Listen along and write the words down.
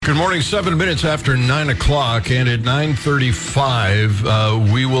Good morning, 7 minutes after 9 o'clock, and at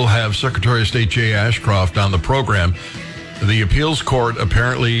 9:35, we will have Secretary of State Jay Ashcroft on the program. The appeals court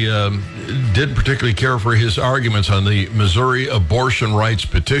apparently didn't particularly care for his arguments on the Missouri abortion rights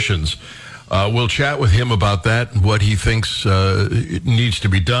petitions. We'll chat with him about that and what he thinks needs to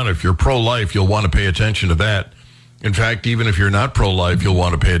be done. If you're pro-life, you'll want to pay attention to that. In fact, even if you're not pro-life, you'll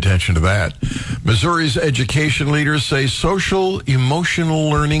want to pay attention to that. Missouri's education leaders say social emotional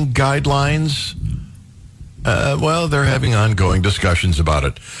learning guidelines, well, they're having ongoing discussions about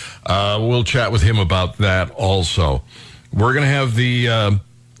it. We'll chat with him about that also. We're going to have the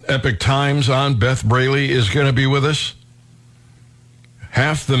Epic Times on. Beth Braley is going to be with us.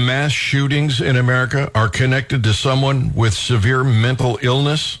 Half the mass shootings in America are connected to someone with severe mental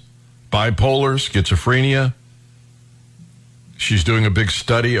illness, bipolar, schizophrenia. She's doing a big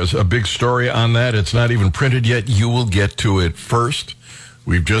study, a big story on that. It's not even printed yet. You will get to it first.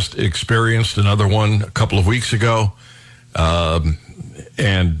 We've just experienced another one a couple of weeks ago. And,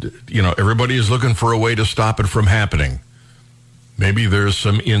 you know, everybody is looking for a way to stop it from happening. Maybe there's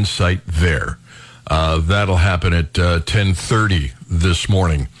some insight there. That'll happen at 10:30 this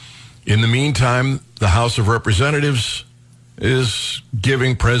morning. In the meantime, the House of Representatives is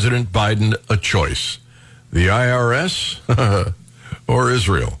giving President Biden a choice. The IRS or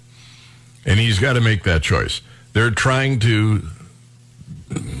Israel. And he's got to make that choice. They're trying to,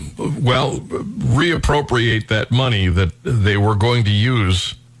 well, reappropriate that money that they were going to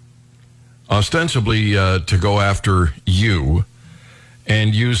use ostensibly to go after you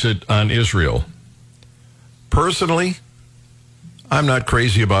and use it on Israel. Personally, I'm not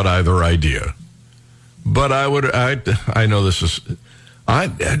crazy about either idea. But I know this is, I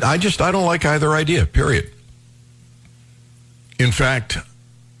don't like either idea, period. In fact,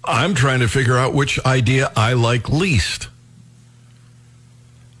 I'm trying to figure out which idea I like least.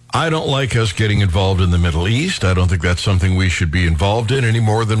 I don't like us getting involved in the Middle East. I don't think that's something we should be involved in any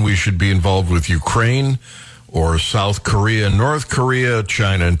more than we should be involved with Ukraine or South Korea and North Korea,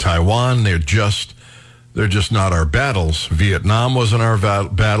 China and Taiwan. They're just not our battles. Vietnam wasn't our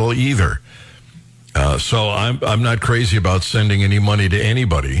battle either. So I'm not crazy about sending any money to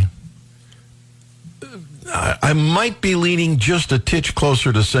anybody. I might be leaning just a titch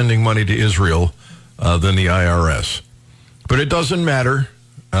closer to sending money to Israel than the IRS, but it doesn't matter.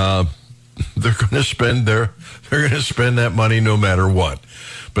 They're going to spend that money no matter what.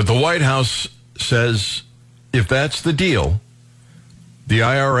 But the White House says if that's the deal, the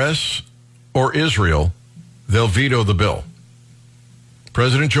IRS or Israel, they'll veto the bill.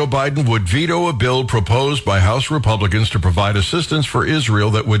 President Joe Biden would veto a bill proposed by House Republicans to provide assistance for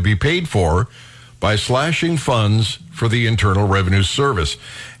Israel that would be paid for by slashing funds for the Internal Revenue Service.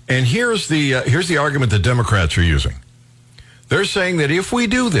 And here's the argument the Democrats are using. They're saying that if we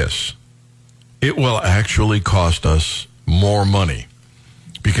do this, it will actually cost us more money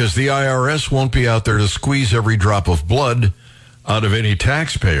because the IRS won't be out there to squeeze every drop of blood out of any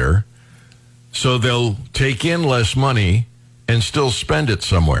taxpayer, so they'll take in less money and still spend it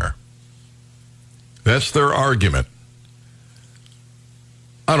somewhere. That's their argument.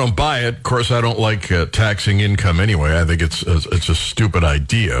 I don't buy it. Of course, I don't like taxing income anyway. I think it's a stupid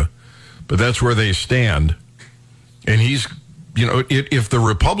idea, but that's where they stand. And he's, you know,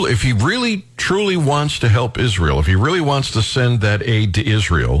 if he really truly wants to help Israel, if he really wants to send that aid to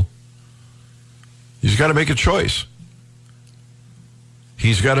Israel, he's got to make a choice.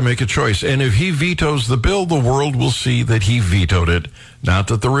 He's got to make a choice. And if he vetoes the bill, the world will see that he vetoed it, not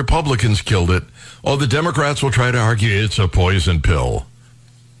that the Republicans killed it. Oh, the Democrats will try to argue it's a poison pill.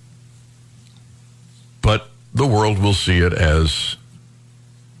 But the world will see it as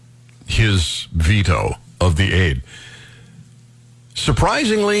his veto of the aid.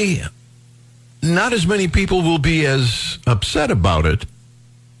 Surprisingly, not as many people will be as upset about it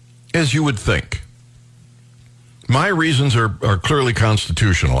as you would think. My reasons are clearly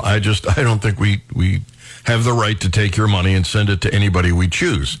constitutional. I don't think we have the right to take your money and send it to anybody we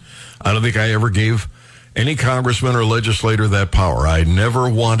choose. I don't think I ever gave any congressman or legislator that power. I never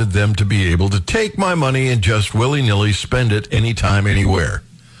wanted them to be able to take my money and just willy-nilly spend it anytime, anywhere.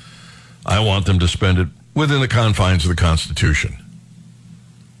 I want them to spend it within the confines of the Constitution.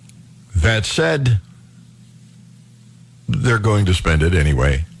 That said, they're going to spend it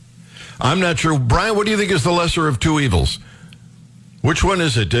anyway. I'm not sure. Brian, what do you think is the lesser of two evils? Which one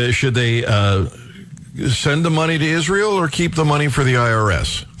is it? Should they send the money to Israel or keep the money for the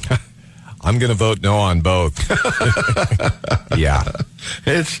IRS? I'm going to vote no on both. Yeah.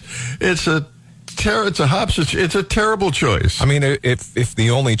 It's a terrible choice. I mean, if the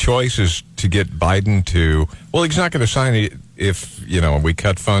only choice is to get Biden to, well, he's not going to sign it. if, we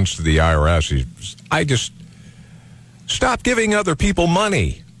cut funds to the IRS, I just stop giving other people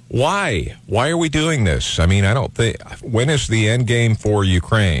money. Why? Why are we doing this? I mean, I don't think, when is the end game for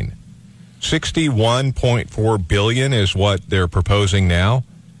Ukraine? $61.4 billion is what they're proposing now.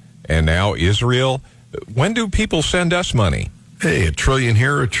 And now Israel. When do people send us money? Hey, $1 trillion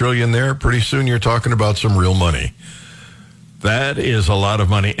here, $1 trillion there. Pretty soon you're talking about some real money. That is a lot of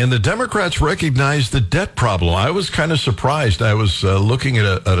money. And the Democrats recognize the debt problem. I was kind of surprised. I was looking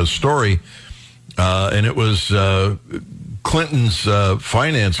at a story, and it was Clinton's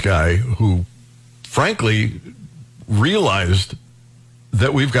finance guy who, frankly, realized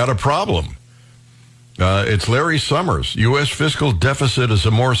that we've got a problem. It's Larry Summers. U.S. fiscal deficit is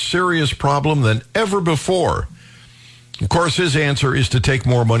a more serious problem than ever before. Of course, his answer is to take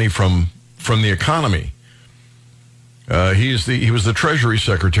more money from the economy. He was the Treasury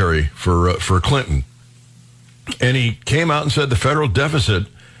Secretary for Clinton, and he came out and said the federal deficit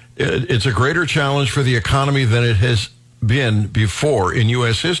it's a greater challenge for the economy than it has been before in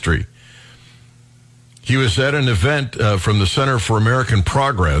U.S. history. He was at an event from the Center for American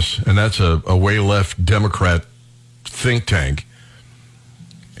Progress, and that's a way left Democrat think tank.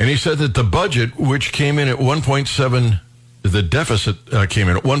 And he said that the budget, which came in at the deficit came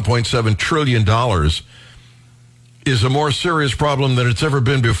in at $1.7 trillion, is a more serious problem than it's ever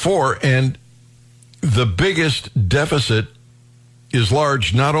been before. And the biggest deficit is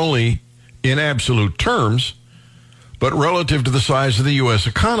large, not only in absolute terms, but relative to the size of the U.S.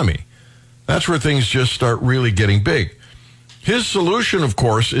 economy. That's where things just start really getting big. His solution, of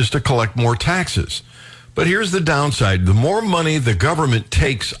course, is to collect more taxes. But here's the downside. The more money the government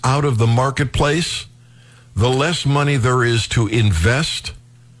takes out of the marketplace, the less money there is to invest,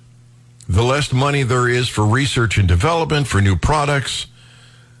 the less money there is for research and development, for new products.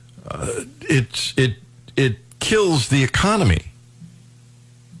 It kills the economy.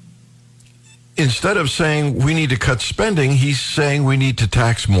 Instead of saying we need to cut spending, he's saying we need to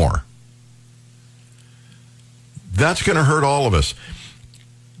tax more. That's going to hurt all of us.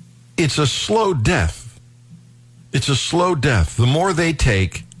 It's a slow death. It's a slow death. The more they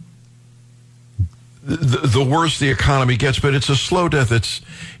take, the worse the economy gets, but it's a slow death.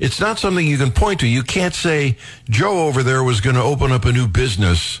 It's not something you can point to. You can't say Joe over there was going to open up a new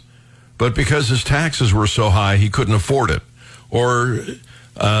business, but because his taxes were so high, he couldn't afford it. Or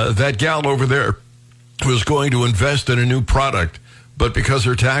that gal over there was going to invest in a new product, but because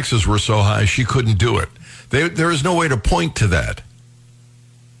her taxes were so high, she couldn't do it. There is no way to point to that.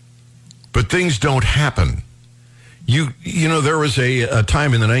 But things don't happen. You know, there was a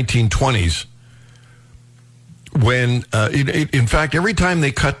time in the 1920s when, in fact, every time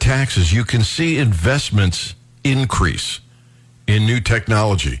they cut taxes, you can see investments increase in new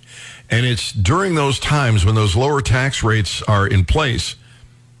technology. And it's during those times when those lower tax rates are in place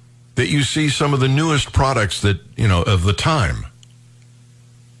that you see some of the newest products that, of the time.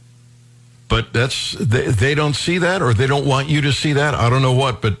 But they don't see that, or they don't want you to see that. I don't know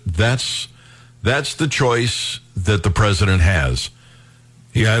what, but that's the choice that the president has.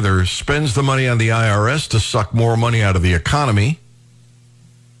 He either spends the money on the IRS to suck more money out of the economy,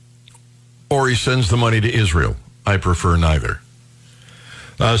 or he sends the money to Israel. I prefer neither.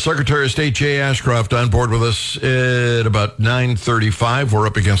 Secretary of State Jay Ashcroft on board with us at about 9:35. We're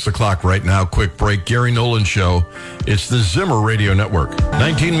up against the clock right now. Quick break. Gary Nolan Show. It's the Zimmer Radio Network.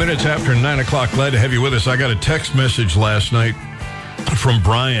 19 minutes after 9 o'clock. Glad to have you with us. I got a text message last night from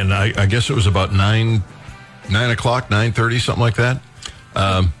Brian. I guess it was about 9 o'clock, 9:30, something like that.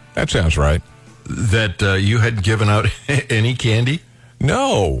 That sounds right. That you hadn't given out any candy?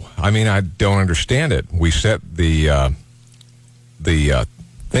 No. I mean, I don't understand it. We set the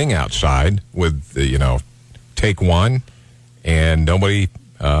thing outside with, take one, and nobody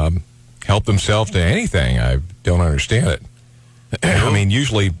helped themselves to anything. I don't understand it. I mean,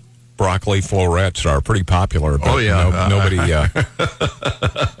 usually broccoli florets are pretty popular, but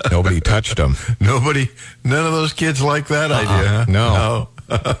nobody touched them. None of those kids like that idea, huh? No.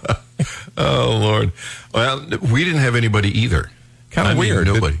 Oh, Lord. Well, we didn't have anybody either. Kind of weird.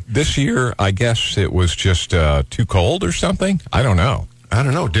 Nobody. This year, I guess it was just too cold or something. I don't know.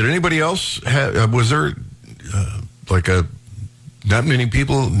 Did anybody else have, was there not many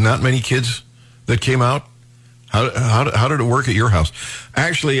people, not many kids that came out? How did it work at your house?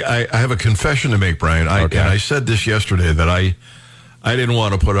 Actually, I have a confession to make, Brian. And I said this yesterday that I didn't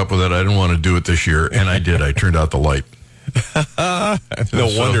want to put up with it. I didn't want to do it this year, and I did. I turned out the light. No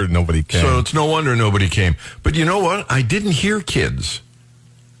wonder nobody came. So it's no wonder nobody came. But you know what? I didn't hear kids.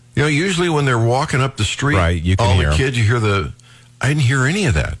 Usually when they're walking up the street, right, you can all hear the kids, you hear I didn't hear any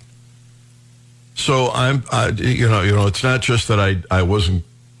of that. So it's not just that I wasn't,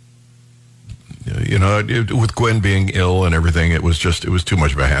 with Gwen being ill and everything, it was too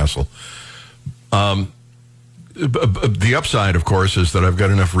much of a hassle. The upside, of course, is that I've got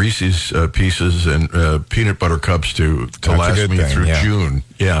enough Reese's pieces and peanut butter cups to last me through June.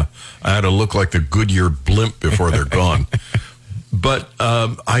 Yeah, I had to look like the Goodyear blimp before they're gone. But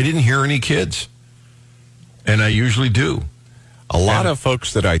I didn't hear any kids, and I usually do. A lot of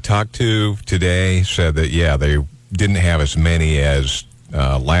folks that I talked to today said that, they didn't have as many as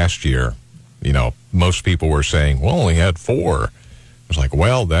last year. Most people were saying, well, only had 4. I was like,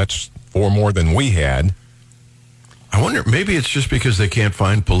 well, that's 4 more than we had. I wonder, maybe it's just because they can't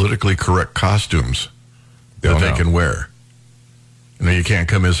find politically correct costumes that they can wear. You can't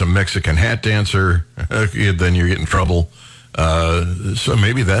come as a Mexican hat dancer, then you get in trouble. So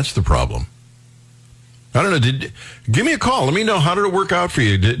maybe that's the problem. I don't know. Give me a call. Let me know, how did it work out for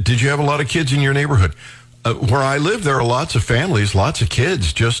you? Did you have a lot of kids in your neighborhood? Where I live, there are lots of families, lots of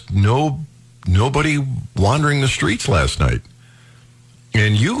kids, just nobody wandering the streets last night.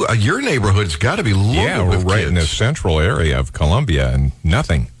 And your neighborhood's got to be loaded with right kids. In the central area of Columbia, and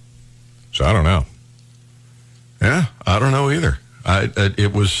nothing. So I don't know. Yeah, I don't know either.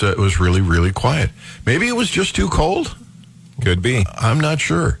 It was really, really quiet. Maybe it was just too cold. Could be. I'm not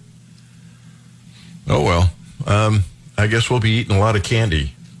sure. Oh well. I guess we'll be eating a lot of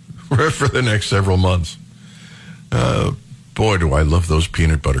candy for the next several months. Boy, do I love those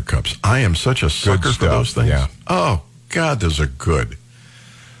peanut butter cups. I am such a sucker for those things. Yeah. Oh God, those are good.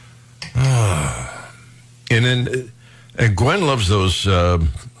 And then Gwen loves those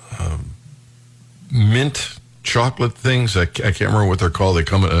mint chocolate things. I can't remember what they're called. They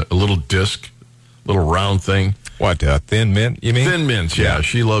come in a little disc, little round thing. What, thin mint, you mean? Thin mints, yeah.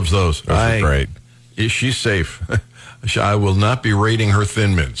 She loves those. Those are great. She's safe. I will not be raiding her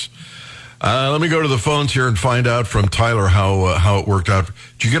Thin Mints. Let me go to the phones here and find out from Tyler how it worked out.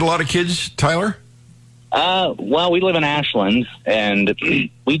 Did you get a lot of kids, Tyler? Well, we live in Ashland, and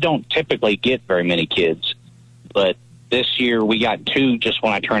we don't typically get very many kids. But this year we got 2 just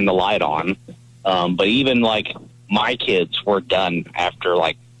when I turned the light on. But even, my kids were done after,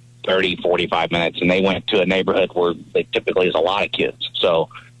 30, 45 minutes, and they went to a neighborhood where there typically is a lot of kids. So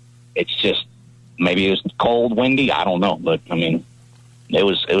it's just, maybe it was cold, windy, I don't know. But, it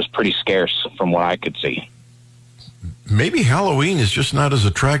was pretty scarce from what I could see. Maybe Halloween is just not as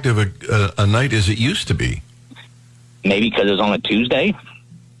attractive a night as it used to be. Maybe because it was on a Tuesday?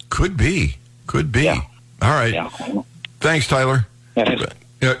 Could be. Yeah. All right. Yeah. Thanks, Tyler. Yeah.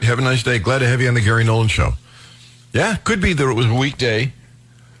 Have a nice day. Glad to have you on the Gary Nolan Show. Yeah, could be that it was a weekday.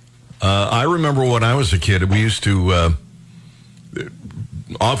 I remember when I was a kid, we used to,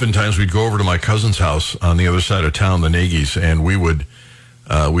 oftentimes we'd go over to my cousin's house on the other side of town, the Nagy's, and we would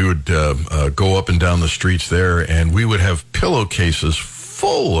go up and down the streets there, and we would have pillowcases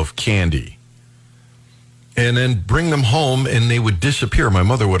full of candy and then bring them home, and they would disappear. My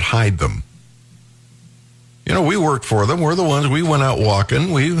mother would hide them. We worked for them. We're the ones. We went out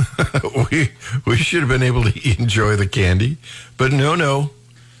walking. We should have been able to enjoy the candy, but no,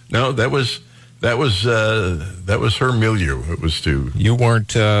 that was her milieu. It was to. You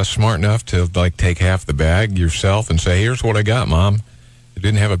weren't smart enough to take half the bag yourself and say, "Here's what I got, Mom." It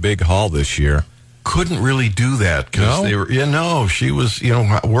didn't have a big haul this year. Couldn't really do that because they were. No, she was.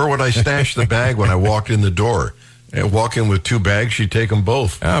 Where would I stash the bag when I walked in the door? And walk in with 2 bags, she'd take them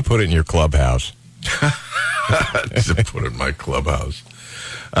both. I'll put it in your clubhouse. Put it in my clubhouse.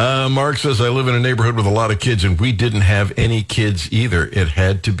 Mark says, I live in a neighborhood with a lot of kids, and we didn't have any kids either. It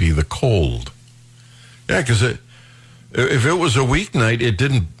had to be the cold. Yeah, because if it was a weeknight, it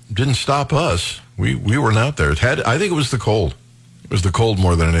didn't stop us. We weren't out there. I think it was the cold. It was the cold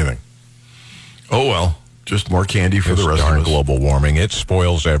more than anything. Oh, well, just more candy for the rest of us. Global warming. It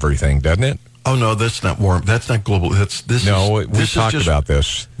spoils everything, doesn't it? Oh, no, that's not warm. That's not global. We talked about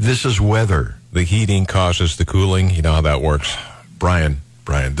this. This is weather. The heating causes the cooling. You know how that works. Brian,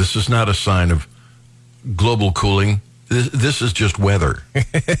 this is not a sign of global cooling. This is just weather.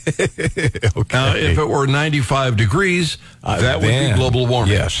 Okay. Now, if it were 95 degrees, that would be global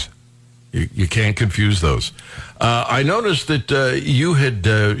warming. Yes. You can't confuse those. I noticed that you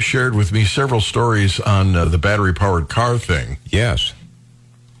had shared with me several stories on the battery-powered car thing. Yes.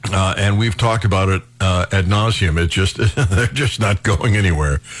 And we've talked about it ad nauseum. They're just not going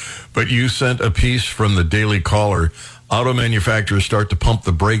anywhere. But you sent a piece from the Daily Caller. Auto manufacturers start to pump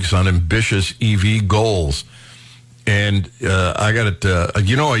the brakes on ambitious EV goals. And I got it. I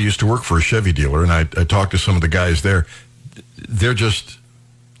used to work for a Chevy dealer, and I talked to some of the guys there. They're just,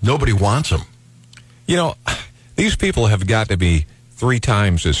 nobody wants them. These people have got to be 3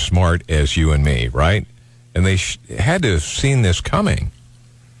 times as smart as you and me, right? And they had to have seen this coming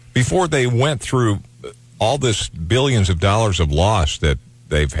before they went through all this billions of dollars of loss that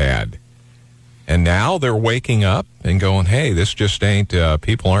they've had. And now they're waking up and going, hey, this just ain't,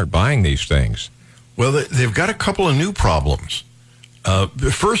 people aren't buying these things. Well, they've got a couple of new problems.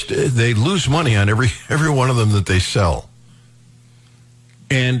 First, they lose money on every one of them that they sell.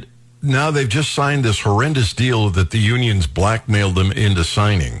 And now they've just signed this horrendous deal that the unions blackmailed them into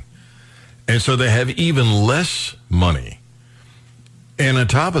signing. And so they have even less money. And on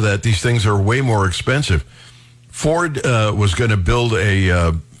top of that, these things are way more expensive. Ford was going to build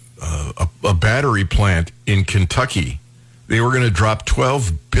a battery plant in Kentucky. They were going to drop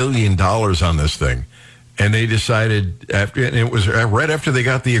 $12 billion on this thing. And they decided, and it was right after they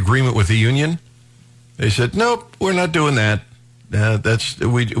got the agreement with the union, they said, nope, we're not doing that. They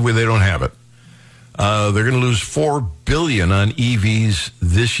don't have it. They're going to lose $4 billion on EVs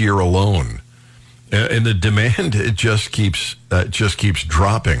this year alone. And the demand, it just keeps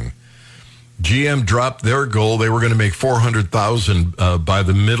dropping. GM dropped their goal. They were going to make 400,000 by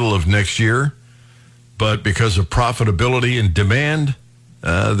the middle of next year. But because of profitability and demand,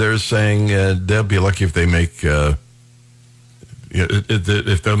 they're saying they'll be lucky if they make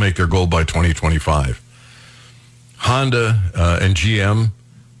if they'll make their goal by 2025. Honda and GM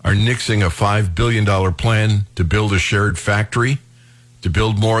are nixing a $5 billion plan to build a shared factory, to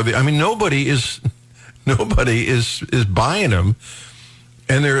build more of the. I mean, nobody is buying them,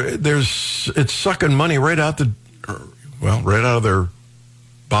 and it's sucking money right out of their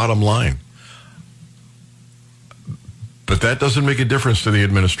bottom line. But that doesn't make a difference to the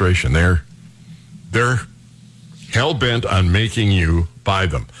administration. They're hell-bent on making you buy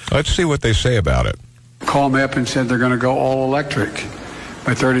them. Let's see what they say about it. Called me up and said they're going to go all electric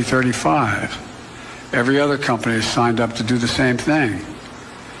by 2035. Every other company has signed up to do the same thing.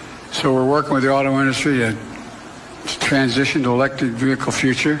 So we're working with the auto industry to transition to electric vehicle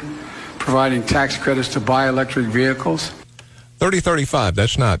future, providing tax credits to buy electric vehicles. 2035,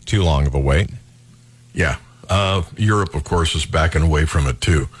 that's not too long of a wait. Yeah. Europe, of course, is backing away from it,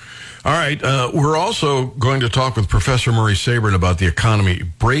 too. All right. We're also going to talk with Professor Murray Sabrin about the economy.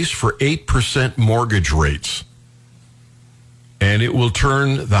 Brace for 8% mortgage rates. And it will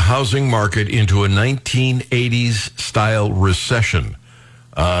turn the housing market into a 1980s-style recession.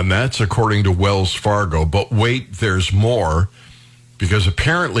 And that's according to Wells Fargo. But wait, there's more. Because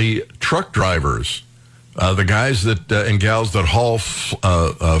apparently truck drivers, the guys that and gals that haul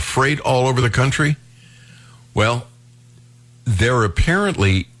freight all over the country, well, they're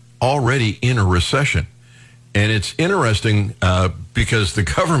apparently already in a recession. And it's interesting because the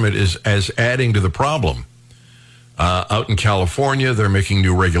government is adding to the problem. Out in California, they're making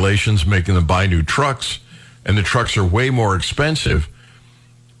new regulations, making them buy new trucks, and the trucks are way more expensive.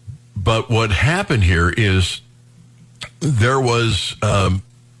 But what happened here is there was a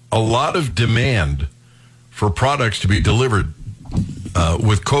lot of demand for products to be delivered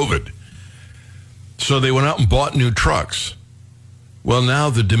with COVID. So they went out and bought new trucks. Well,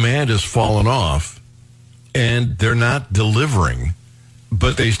 now the demand has fallen off, and they're not delivering,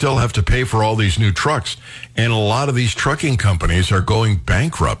 but they still have to pay for all these new trucks. And a lot of these trucking companies are going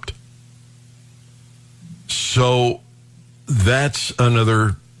bankrupt. So that's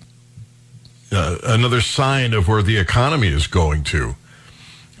another sign of where the economy is going to.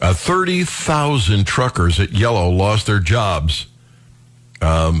 30,000 truckers at Yellow lost their jobs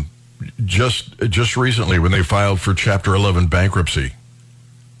just recently when they filed for Chapter 11 bankruptcy.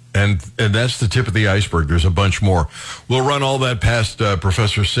 And that's the tip of the iceberg. There's a bunch more. We'll run all that past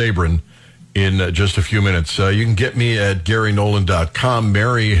Professor Sabrin in just a few minutes. You can get me at GaryNolan.com.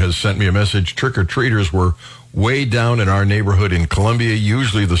 Mary has sent me a message. Trick-or-treaters were way down in our neighborhood in Columbia.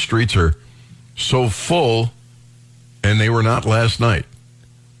 Usually the streets are so full, and they were not last night.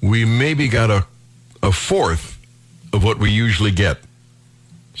 We maybe got a fourth of what we usually get.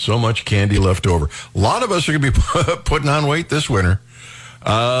 So much candy left over. A lot of us are going to be putting on weight this winter.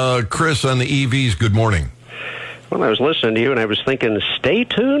 Chris on the EVs, good morning. Well, I was listening to you, and I was thinking, stay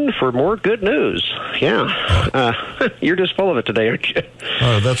tuned for more good news. Yeah. You're just full of it today, aren't you?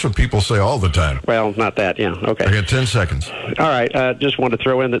 That's what people say all the time. Well, not that, yeah. Okay. I got 10 seconds. All right. Just want to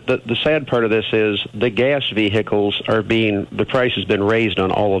throw in that the sad part of this is the gas vehicles the price has been raised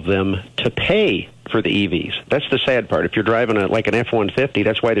on all of them to pay for the EVs. That's the sad part. If you're driving like an F-150,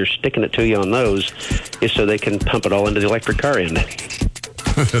 that's why they're sticking it to you on those, is so they can pump it all into the electric car end.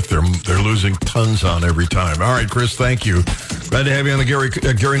 They're losing tons on every time. All right, Chris, thank you. Glad to have you on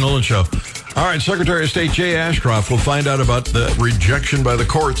the Gary Nolan Show. All right, Secretary of State Jay Ashcroft will find out about the rejection by the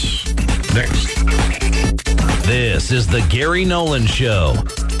courts next. This is the Gary Nolan Show.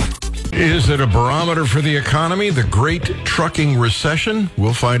 Is it a barometer for the economy, the great trucking recession?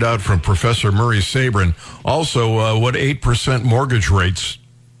 We'll find out from Professor Murray Sabrin. Also, what 8% mortgage rates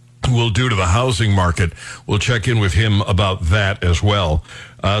will do to the housing market. We'll check in with him about that as well.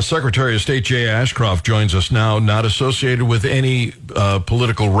 Secretary of State Jay Ashcroft joins us now, not associated with any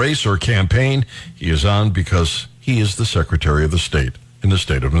political race or campaign. He is on because he is the Secretary of the State in the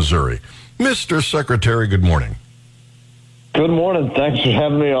state of Missouri. Mr. Secretary, good morning. Good morning. Thanks for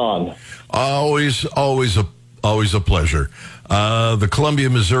having me on. Always a pleasure. The Columbia,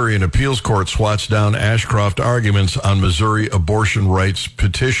 Missouri Appeals Court swats down Ashcroft arguments on Missouri abortion rights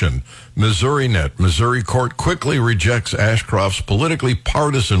petition. MissouriNet, Missouri court quickly rejects Ashcroft's politically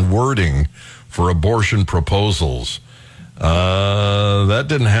partisan wording for abortion proposals. That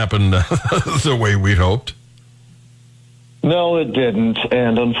didn't happen the way we'd hoped. No, it didn't.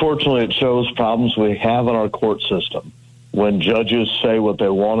 And unfortunately, it shows problems we have in our court system when judges say what they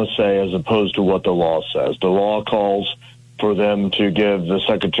want to say as opposed to what the law says. The law calls for them to give the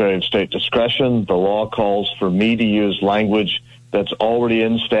Secretary of State discretion. The law calls for me to use language that's already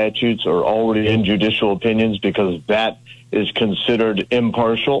in statutes or already in judicial opinions because that is considered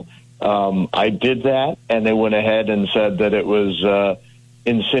impartial. I did that, and they went ahead and said that it was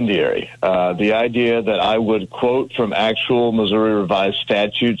incendiary. The idea that I would quote from actual Missouri revised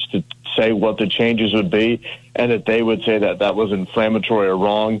statutes to say what the changes would be and that they would say that that was inflammatory or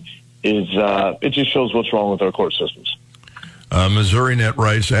wrong is it just shows what's wrong with our court systems. MissouriNet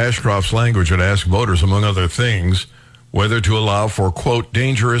writes, Ashcroft's language would ask voters, among other things, whether to allow for, quote,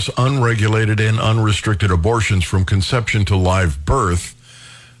 dangerous, unregulated, and unrestricted abortions from conception to live birth.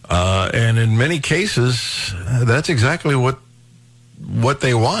 And in many cases, that's exactly what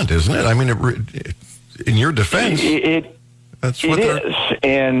they want, isn't it? I mean, in your defense, that's what it is.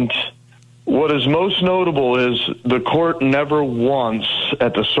 And what is most notable is the court never once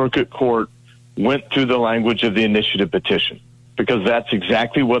at the circuit court went through the language of the initiative petition, because that's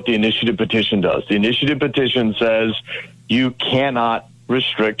exactly what the initiative petition does. The initiative petition says you cannot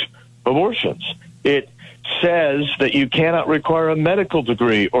restrict abortions. It says that you cannot require a medical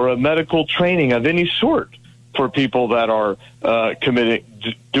degree or a medical training of any sort for people that are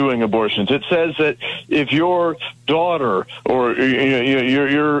doing abortions. It says that if your daughter or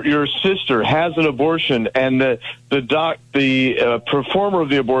your sister has an abortion and the performer of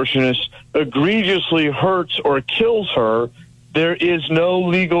the abortionist egregiously hurts or kills her, there is no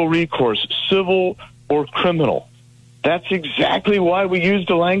legal recourse, civil or criminal. That's exactly why we used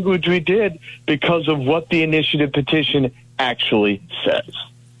the language we did, because of what the initiative petition actually says.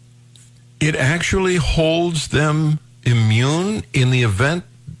 It actually holds them immune in the event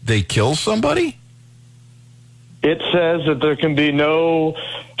they kill somebody? It says that there can be no,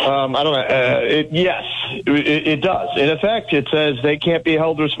 yes, it does. In effect, it says they can't be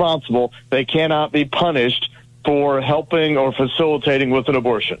held responsible. They cannot be punished for helping or facilitating with an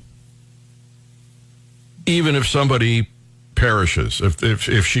abortion. Even if somebody perishes, if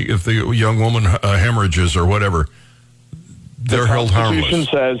the young woman hemorrhages or whatever, they're held harmless. The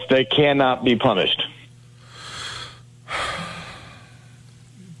Constitution says they cannot be punished.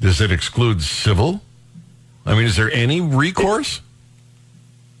 Does it exclude civil? I mean, is there any recourse?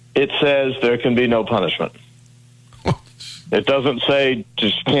 It says there can be no punishment. It doesn't say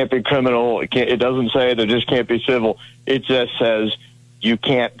just can't be criminal. It doesn't say there just can't be civil. It just says you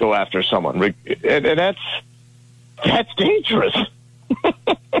can't go after someone. And that's dangerous.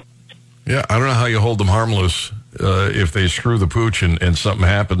 Yeah, I don't know how you hold them harmless if they screw the pooch and something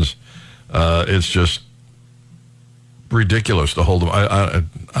happens. It's just ridiculous to hold them. I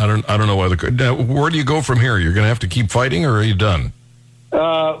don't know why. Now, where do you go from here? You're going to have to keep fighting, or are you done?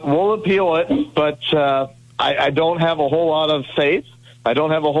 We'll appeal it, but I don't have a whole lot of faith. I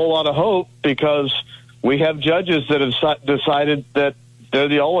don't have a whole lot of hope, because we have judges that have decided that they're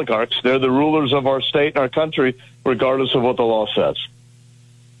the oligarchs. They're the rulers of our state and our country, regardless of what the law says.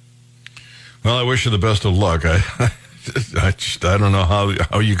 Well, I wish you the best of luck. I don't know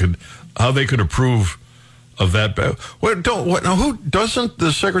how they could approve of that. Who doesn't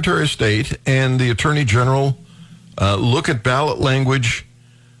the Secretary of State and the Attorney General look at ballot language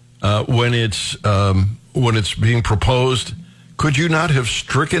when it's being proposed? Could you not have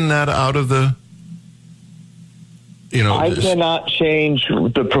stricken that out of the? I cannot change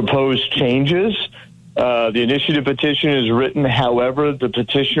the proposed changes. The initiative petition is written however the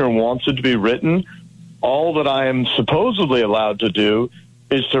petitioner wants it to be written. All that I am supposedly allowed to do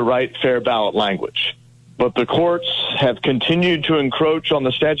is to write fair ballot language. But the courts have continued to encroach on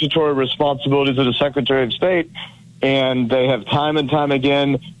the statutory responsibilities of the Secretary of State, and they have time and time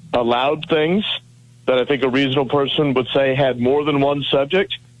again allowed things that I think a reasonable person would say had more than one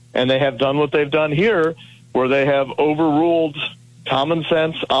subject, and they have done what they've done here, where they have overruled common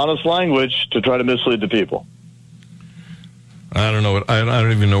sense, honest language to try to mislead the people. I don't know. I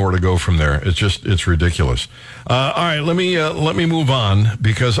don't even know where to go from there. It's ridiculous. All right, let me move on,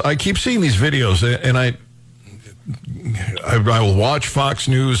 because I keep seeing these videos, and I will watch Fox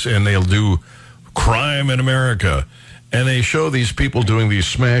News, and they'll do crime in America, and they show these people doing these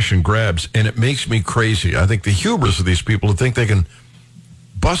smash and grabs, and it makes me crazy. I think the hubris of these people to think they can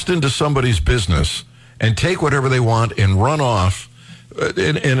bust into somebody's business and take whatever they want and run off,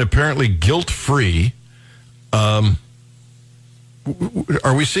 and apparently guilt-free. Are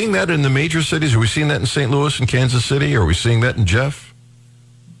we seeing that in the major cities? Are we seeing that in St. Louis and Kansas City? Are we seeing that in Jeff?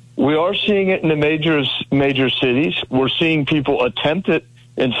 We are seeing it in the major cities. We're seeing people attempt it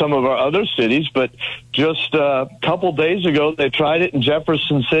in some of our other cities, but just a couple days ago, they tried it in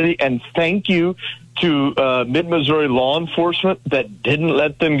Jefferson City, and thank you to mid-Missouri law enforcement that didn't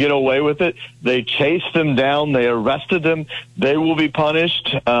let them get away with it. They chased them down. They arrested them. They will be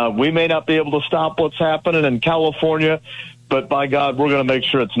punished. We may not be able to stop what's happening in California, but by God, we're going to make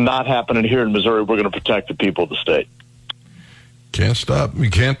sure it's not happening here in Missouri. We're going to protect the people of the state. Can't stop. You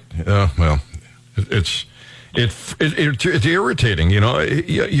can't. Well, it's irritating. You know,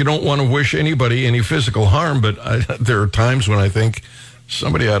 you don't want to wish anybody any physical harm, but there are times when I think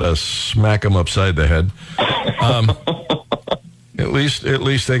somebody ought to smack them upside the head. At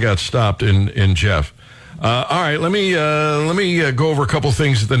least they got stopped in Jeff. All right, let me go over a couple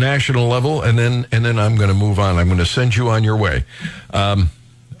things at the national level, and then I'm going to move on. I'm going to send you on your way.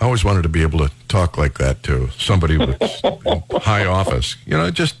 I always wanted to be able to talk like that to somebody with high office. You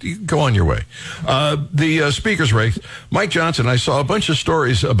know, just go on your way. The speaker's race, Mike Johnson, I saw a bunch of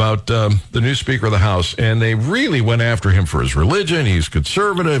stories about the new Speaker of the House, and they really went after him for his religion. He's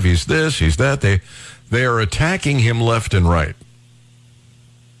conservative. He's this. He's that. They are attacking him left and right.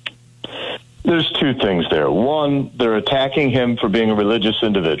 There's two things there. One, they're attacking him for being a religious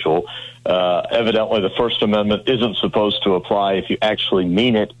individual. Evidently, the First Amendment isn't supposed to apply if you actually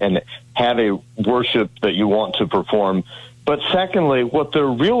mean it and have a worship that you want to perform. But secondly, what they're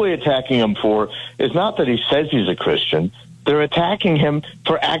really attacking him for is not that he says he's a Christian. They're attacking him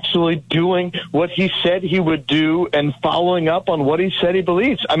for actually doing what he said he would do and following up on what he said he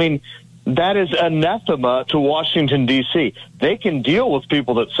believes. I mean, that is anathema to Washington, D.C. They can deal with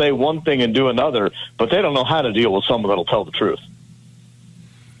people that say one thing and do another, but they don't know how to deal with someone that'll tell the truth.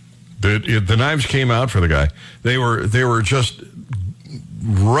 The knives came out for the guy. They were just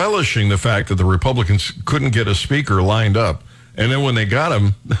relishing the fact that the Republicans couldn't get a speaker lined up. And then when they got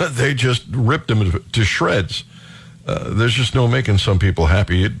him, they just ripped him to shreds. There's just no making some people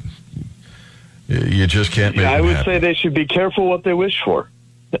happy. You just can't make them happy. I would say they should be careful what they wish for.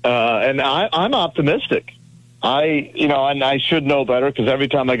 And I'm optimistic. And I should know better, because every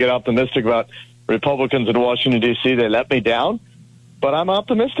time I get optimistic about Republicans in Washington, D.C., they let me down. But I'm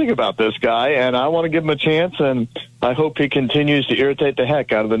optimistic about this guy, and I want to give him a chance, and I hope he continues to irritate the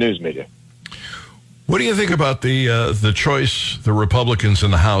heck out of the news media. What do you think about the choice the Republicans in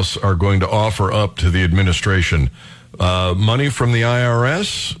the House are going to offer up to the administration? Money from the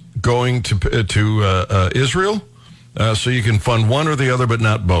IRS going to Israel? So you can fund one or the other, but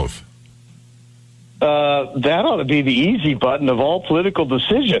not both. That ought to be the easy button of all political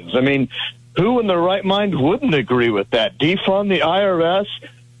decisions. I mean, who in their right mind wouldn't agree with that? Defund the IRS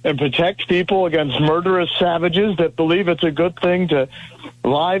and protect people against murderous savages that believe it's a good thing to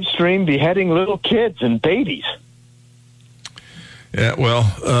live stream beheading little kids and babies. Yeah, well,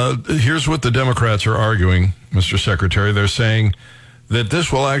 here's what the Democrats are arguing, Mr. Secretary. They're saying that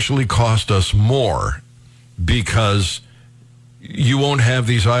this will actually cost us more, because you won't have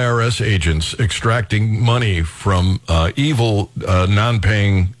these IRS agents extracting money from evil,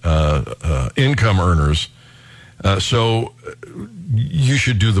 non-paying income earners. So you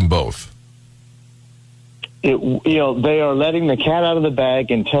should do them both. They are letting the cat out of the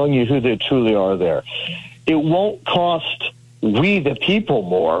bag and telling you who they truly are there. It won't cost we the people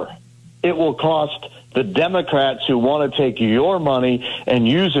more. It will cost the Democrats who want to take your money and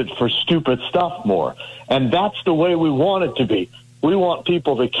use it for stupid stuff more. And that's the way we want it to be. We want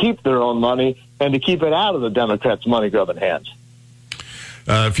people to keep their own money and to keep it out of the Democrats' money-grubbing hands.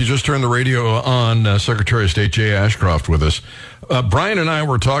 If you just turned the radio on, Secretary of State Jay Ashcroft with us. Brian and I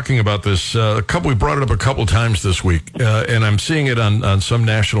were talking about this. We brought it up a couple times this week, and I'm seeing it on some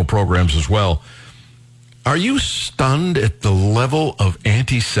national programs as well. Are you stunned at the level of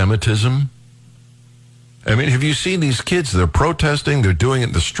anti-Semitism? I mean, have you seen these kids? They're protesting. They're doing it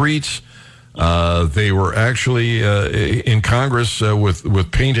in the streets. They were actually in Congress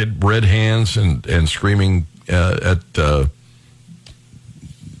with painted red hands and screaming at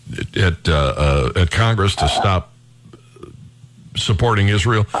Congress to stop supporting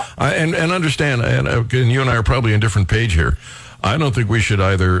Israel. And understand, and you and I are probably on a different page here. I don't think we should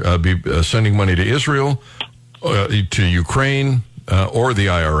either be sending money to Israel, to Ukraine, or the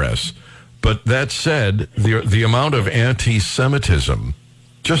IRS. But that said, the amount of anti-Semitism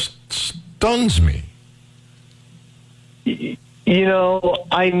just stuns me. You know,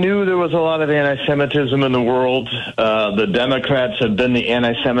 I knew there was a lot of anti-Semitism in the world. The Democrats have been the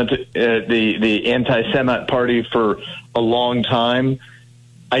anti-Semite party for a long time.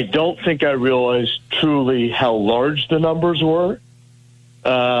 I don't think I realized truly how large the numbers were.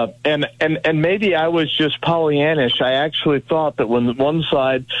 And maybe I was just Pollyannish. I actually thought that when one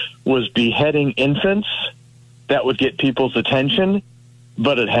side was beheading infants, that would get people's attention,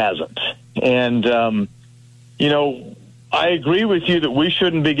 but it hasn't. And, you know, I agree with you that we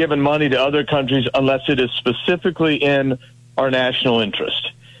shouldn't be giving money to other countries unless it is specifically in our national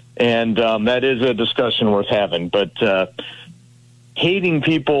interest. And that is a discussion worth having. But hating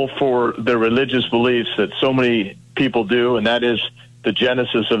people for their religious beliefs that so many people do, and that is the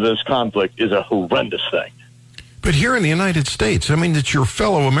genesis of this conflict, is a horrendous thing. But here in the United States, I mean, it's your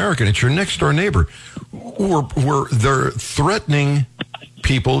fellow American, it's your next door neighbor. They're threatening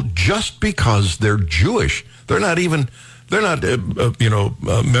people just because they're Jewish. They're not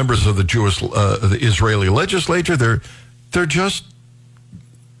members of the Israeli legislature. They're just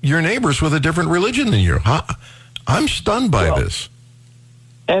your neighbors with a different religion than you. I'm stunned by this.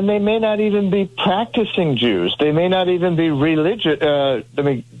 And they may not even be practicing Jews. They may not even be religious. Let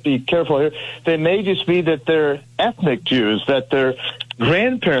me be careful here. They may just be that they're ethnic Jews, that their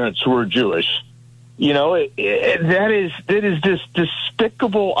grandparents were Jewish. You know, that is this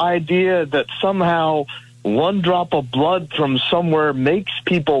despicable idea that somehow one drop of blood from somewhere makes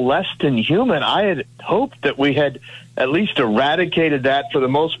people less than human. I had hoped that we had at least eradicated that for the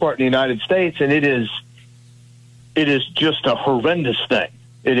most part in the United States, and it is just a horrendous thing.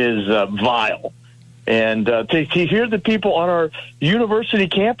 It is vile. And to hear the people on our university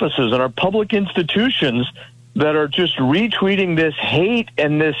campuses and our public institutions that are just retweeting this hate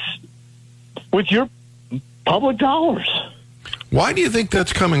and this with your public dollars. Why do you think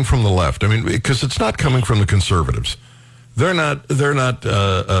that's coming from the left? I mean, because it's not coming from the conservatives. They're not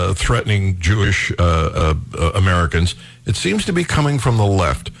threatening Jewish Americans. It seems to be coming from the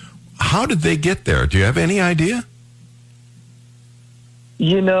left. How did they get there? Do you have any idea?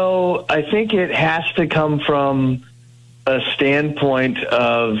 You know, I think it has to come from a standpoint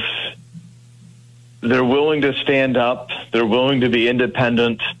of they're willing to stand up. They're willing to be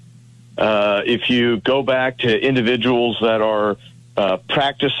independent. If you go back to individuals that are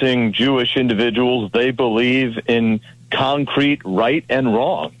practicing Jewish individuals, they believe in concrete right and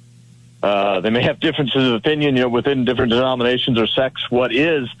wrong. They may have differences of opinion, you know, within different denominations or sects, what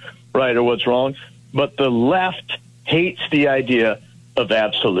is right or what's wrong. But the left hates the idea of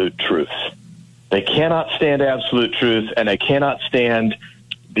absolute truth. They cannot stand absolute truth, and they cannot stand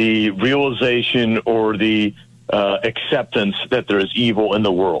the realization or the acceptance that there is evil in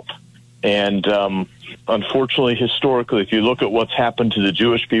the world. And unfortunately, historically, if you look at what's happened to the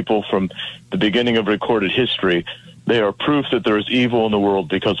Jewish people from the beginning of recorded history, they are proof that there is evil in the world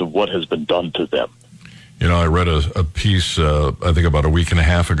because of what has been done to them. You know, I read a piece, I think about a week and a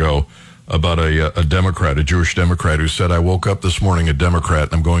half ago, about a Democrat, a Jewish Democrat, who said, I woke up this morning a Democrat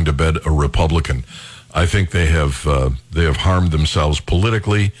and I'm going to bed a Republican. I think they have harmed themselves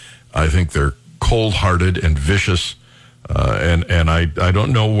politically. I think they're cold-hearted and vicious. And I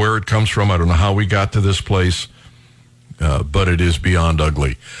don't know where it comes from. I don't know how we got to this place, but it is beyond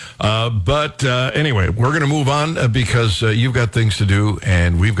ugly. But anyway, we're going to move on because you've got things to do,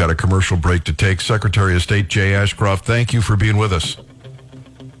 and we've got a commercial break to take. Secretary of State Jay Ashcroft, thank you for being with us.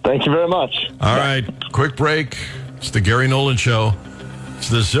 Thank you very much. All right, quick break. It's the Gary Nolan Show. It's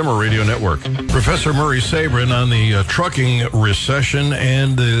the Zimmer Radio Network. Professor Murray Sabrin on the trucking recession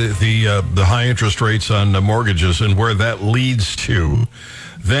and the high interest rates on mortgages and where that leads to.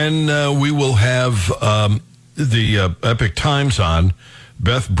 Then we will have the Epic Times on.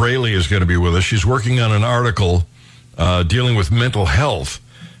 Beth Braley is going to be with us. She's working on an article dealing with mental health.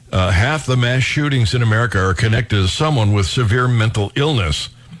 Half the mass shootings in America are connected to someone with severe mental illness,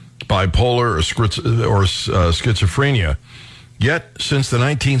 bipolar or schizophrenia. Yet, since the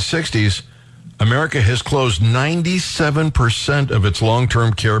 1960s, America has closed 97% of its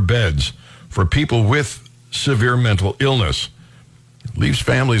long-term care beds for people with severe mental illness. It leaves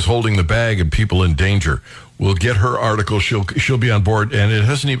families holding the bag and people in danger. We'll get her article. She'll be on board, and it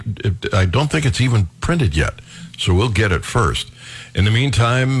hasn't even. I don't think it's even printed yet, so we'll get it first. In the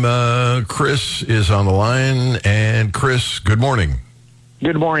meantime, Chris is on the line, and Chris, good morning.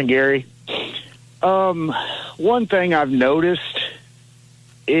 Good morning, Gary. One thing I've noticed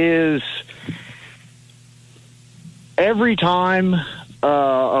is every time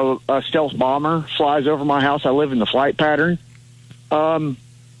a stealth bomber flies over my house, I live in the flight pattern.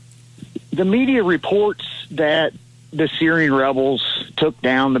 The media reports that the Syrian rebels took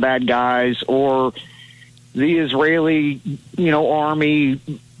down the bad guys, or the Israeli, army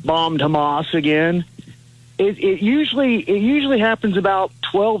bombed Hamas again. It usually happens about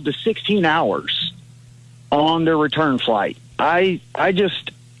 12 to 16 hours on their return flight. I've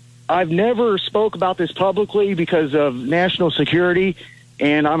never spoke about this publicly because of national security,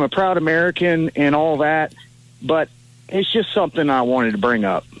 and I'm a proud American and all that, but it's just something I wanted to bring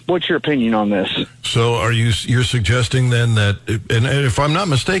up. What's your opinion on this? So you're suggesting then that, and if I'm not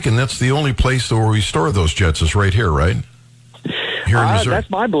mistaken, that's the only place where we store those jets is right here, right? Here in Missouri. That's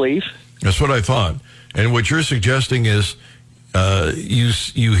my belief. That's what I thought. And what you're suggesting is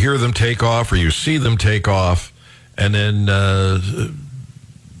you hear them take off or you see them take off, and then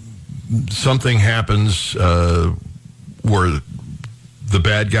something happens where the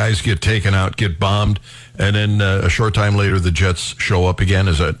bad guys get taken out, get bombed, and then a short time later the jets show up again.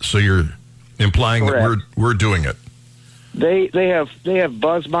 Is that so? You're implying Correct. that we're doing it? They have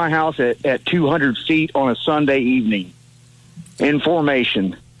buzzed my house at 200 feet on a Sunday evening in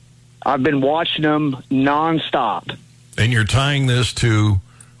formation. I've been watching them nonstop. And you're tying this to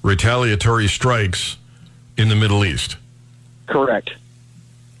retaliatory strikes in the Middle East? Correct.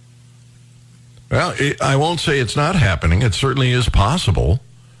 Well, I won't say it's not happening. It certainly is possible.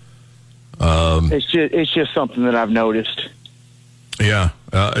 It's just something that I've noticed. Yeah,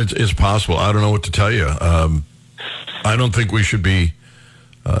 it's possible. I don't know what to tell you. I don't think we should be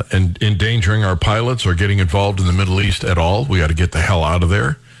endangering our pilots or getting involved in the Middle East at all. We got to get the hell out of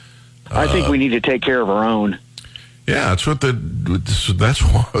there. I think we need to take care of our own. Yeah,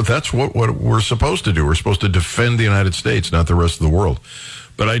 that's what we're supposed to do. We're supposed to defend the United States, not the rest of the world.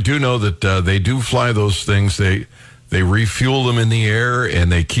 But I do know that they do fly those things. They refuel them in the air and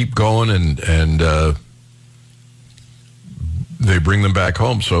they keep going and they bring them back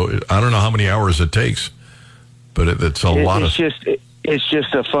home. So I don't know how many hours it takes, but it's a lot. It's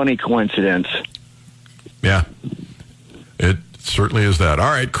just a funny coincidence. Yeah, it certainly is that. All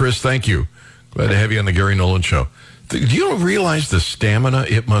right, Chris, thank you. Glad to have you on the Gary Nolan Show. Do you realize the stamina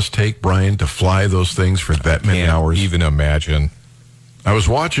it must take, Brian, to fly those things for that many hours? Even imagine. I was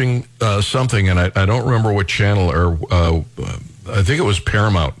watching something, and I don't remember what channel, or I think it was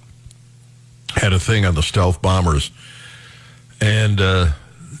Paramount, had a thing on the stealth bombers. And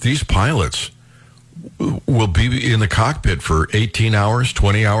these pilots will be in the cockpit for 18 hours,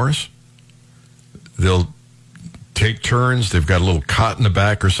 20 hours. They'll take turns. They've got a little cot in the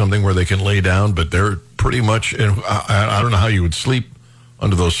back or something where they can lay down, but they're pretty much, and I don't know how you would sleep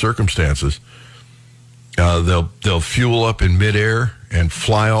under those circumstances. They'll fuel up in midair and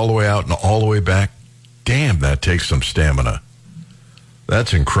fly all the way out and all the way back. Damn, that takes some stamina.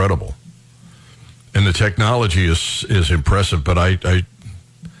 That's incredible. And the technology is impressive, but I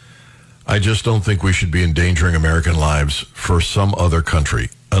just don't think we should be endangering American lives for some other country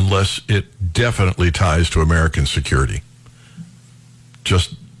unless it definitely ties to American security.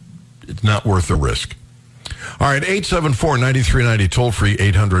 Just, it's not worth the risk. All right, 874-9390, toll-free,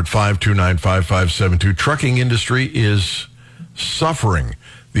 800-529-5572. Trucking industry is suffering.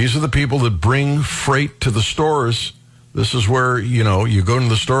 These are the people that bring freight to the stores. This is where, you go to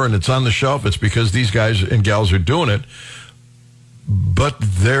the store and it's on the shelf. It's because these guys and gals are doing it. But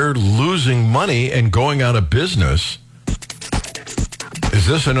they're losing money and going out of business. Is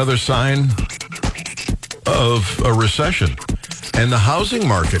this another sign of a recession? And the housing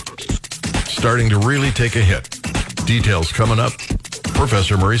market starting to really take a hit. Details coming up.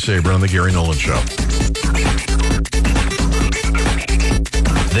 Professor Murray Saber on the Gary Nolan Show.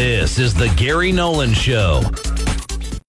 This is the Gary Nolan Show.